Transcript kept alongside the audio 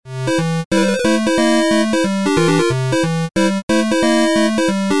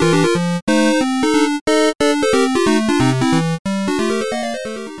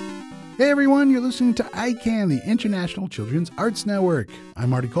ICANN, the International Children's Arts Network.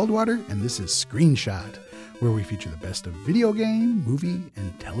 I'm Marty Coldwater, and this is Screenshot, where we feature the best of video game, movie,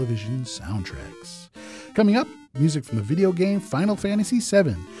 and television soundtracks. Coming up, music from the video game Final Fantasy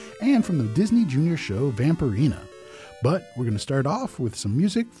VII and from the Disney Junior show Vampirina. But we're going to start off with some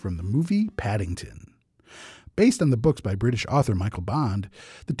music from the movie Paddington. Based on the books by British author Michael Bond,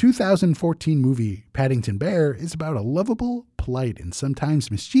 the 2014 movie Paddington Bear is about a lovable, polite, and sometimes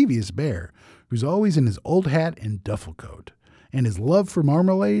mischievous bear who's always in his old hat and duffel coat, and his love for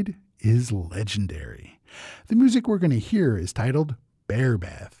marmalade is legendary. The music we're going to hear is titled Bear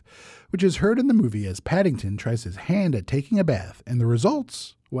Bath, which is heard in the movie as Paddington tries his hand at taking a bath, and the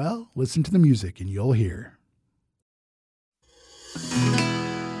results, well, listen to the music and you'll hear.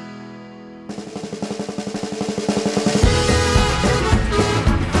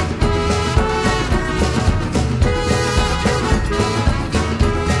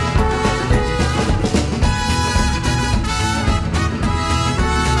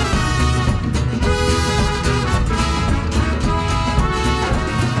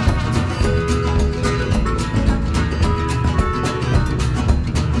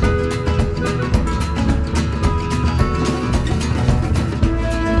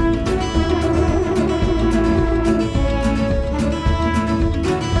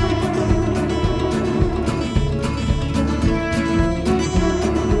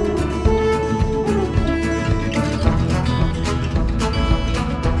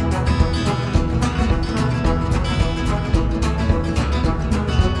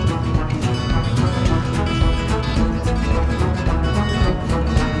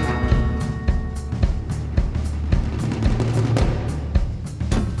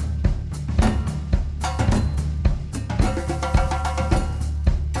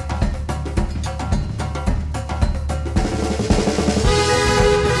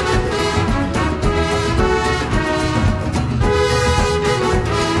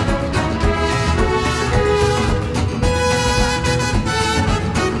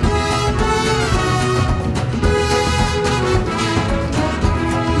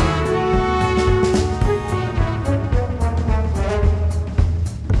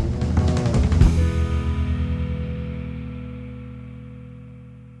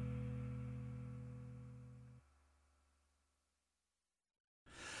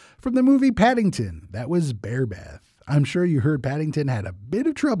 From the movie Paddington, that was Bear Bath. I'm sure you heard Paddington had a bit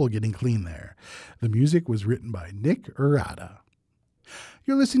of trouble getting clean there. The music was written by Nick Urata.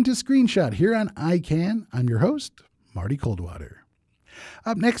 You're listening to Screenshot here on ICANN. I'm your host, Marty Coldwater.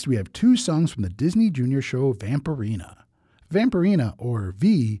 Up next, we have two songs from the Disney Junior show Vampirina. Vampirina, or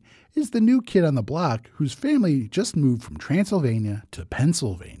V, is the new kid on the block whose family just moved from Transylvania to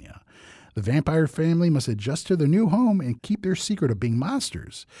Pennsylvania. The vampire family must adjust to their new home and keep their secret of being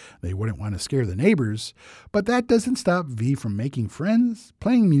monsters. They wouldn't want to scare the neighbors, but that doesn't stop V from making friends,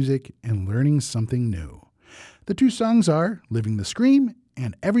 playing music, and learning something new. The two songs are Living the Scream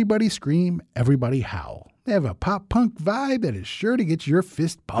and Everybody Scream, Everybody Howl. They have a pop-punk vibe that is sure to get your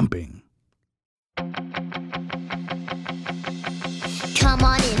fist pumping. Come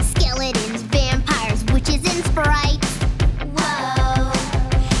on in, skeletons, vampires, witches, and sprites.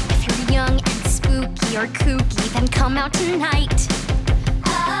 Young and spooky or kooky, then come out tonight.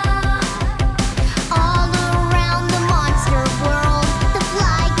 All around the monster world, the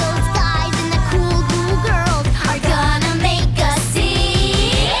fly ghost guys and the cool ghoul girls are gonna make us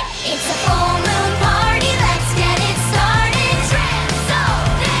see. It's a full moon party, let's get it started.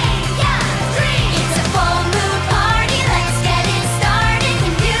 Transylvania Dream. It's a full moon party, let's get it started.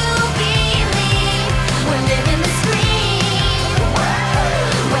 Can you believe we're living the scream?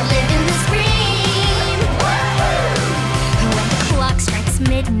 We're living the scream. When the cool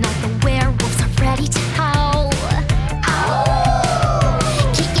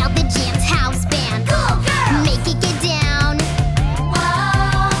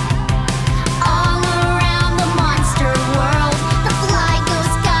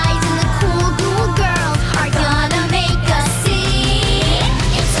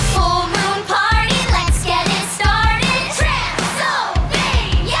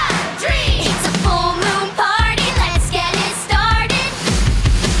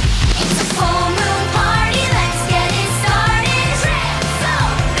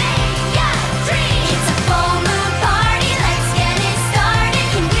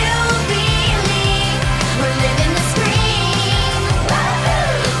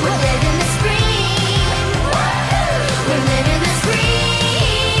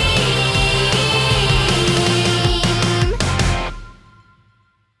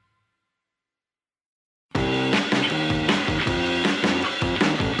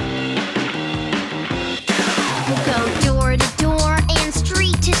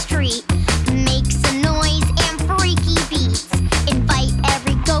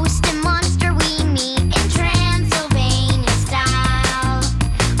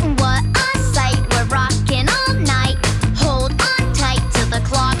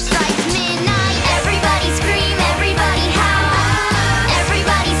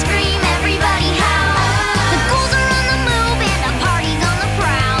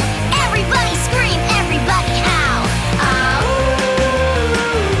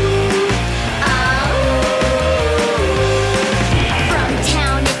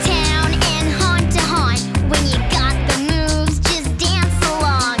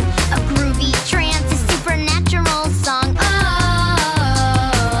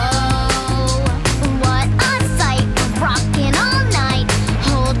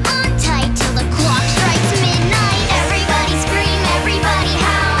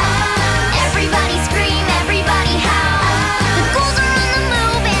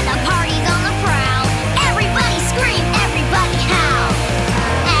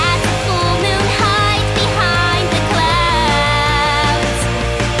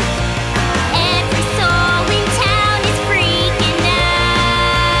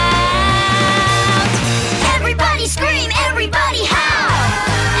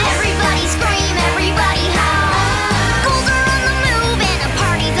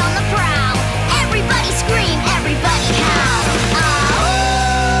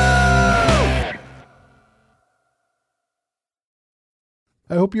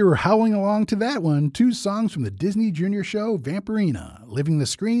I hope you were howling along to that one. 2 songs from the Disney Junior show Vampirina, Living the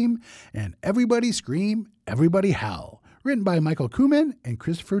Scream, and Everybody Scream, Everybody Howl, written by Michael Kumin and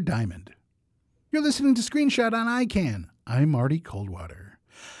Christopher Diamond. You're listening to Screenshot on iCan. I'm Marty Coldwater.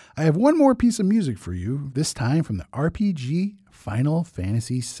 I have one more piece of music for you, this time from the RPG Final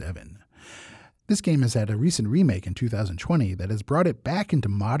Fantasy VII. This game has had a recent remake in 2020 that has brought it back into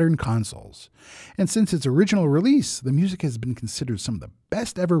modern consoles. And since its original release, the music has been considered some of the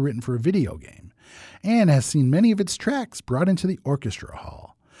best ever written for a video game, and has seen many of its tracks brought into the Orchestra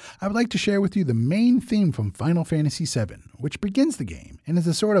Hall. I would like to share with you the main theme from Final Fantasy VII, which begins the game and is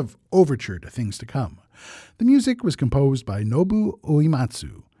a sort of overture to things to come. The music was composed by Nobu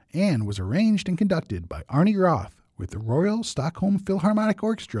Uematsu and was arranged and conducted by Arnie Roth, with the Royal Stockholm Philharmonic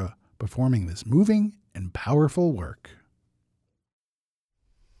Orchestra performing this moving and powerful work.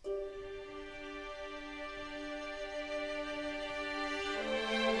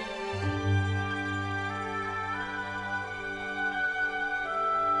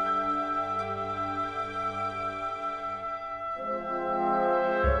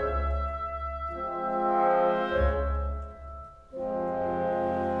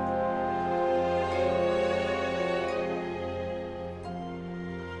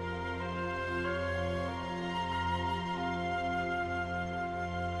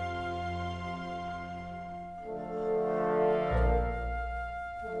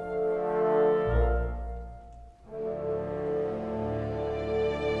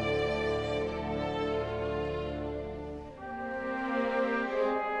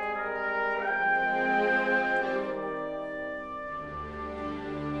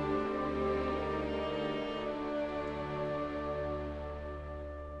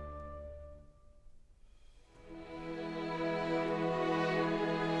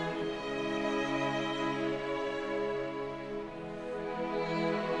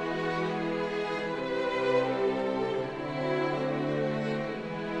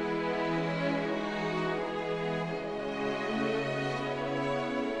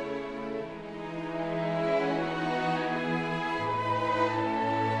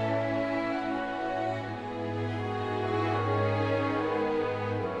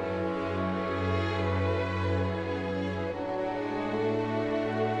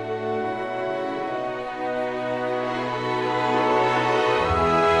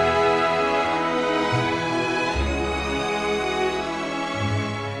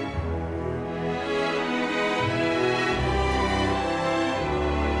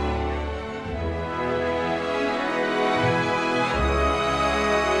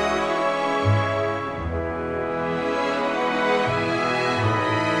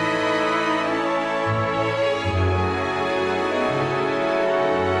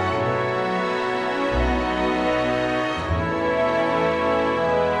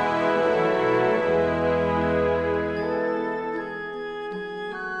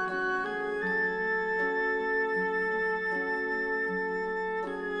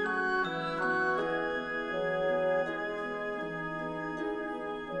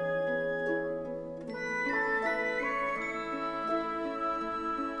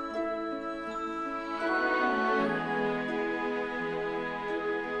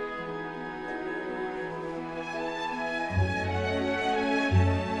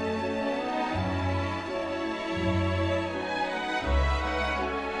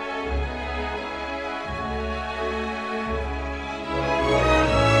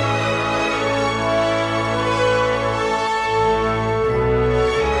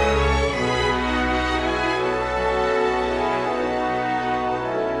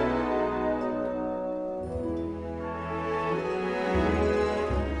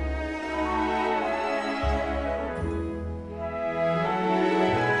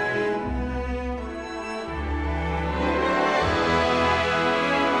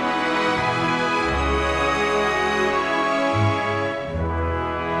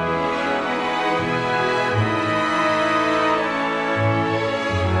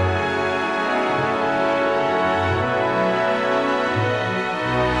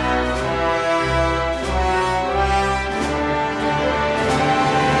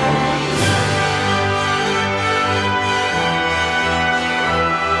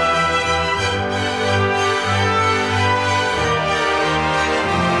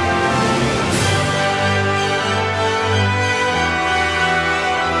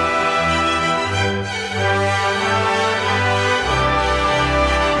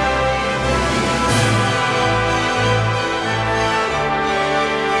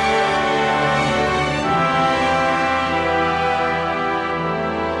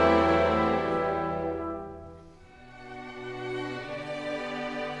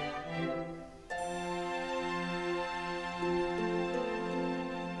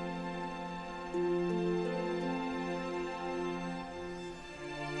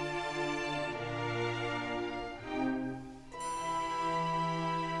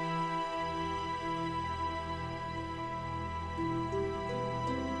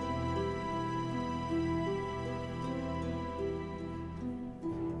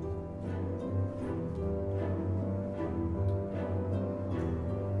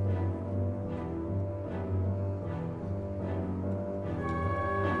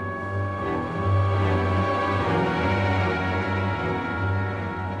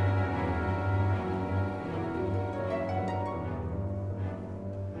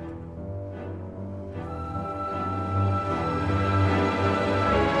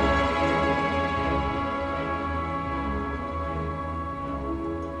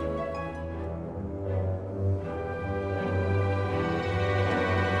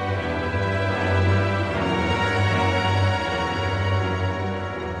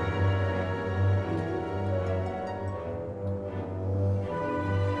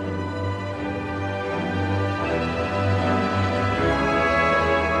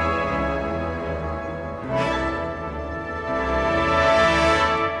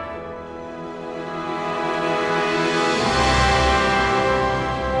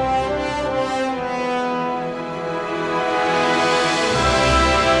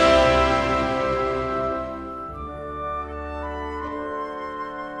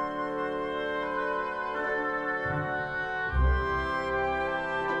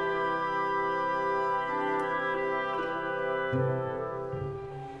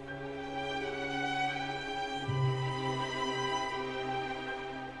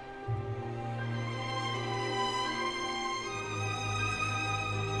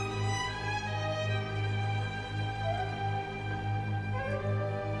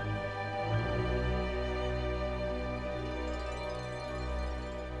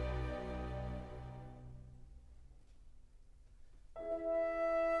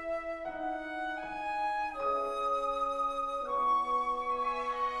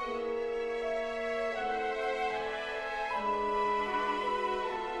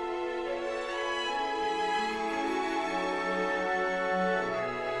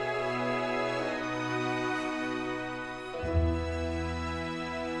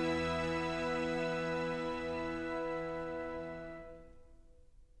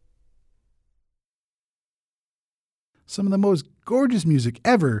 Some of the most gorgeous music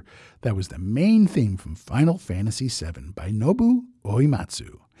ever. That was the main theme from Final Fantasy VII by Nobu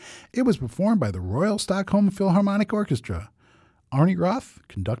Uematsu. It was performed by the Royal Stockholm Philharmonic Orchestra. Arnie Roth,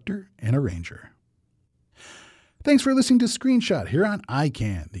 conductor and arranger. Thanks for listening to Screenshot here on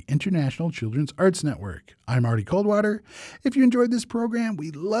ICANN, the International Children's Arts Network. I'm Artie Coldwater. If you enjoyed this program,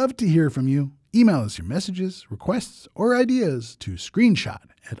 we'd love to hear from you. Email us your messages, requests, or ideas to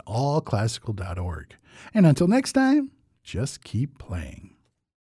screenshot@allclassical.org. And until next time, just keep playing.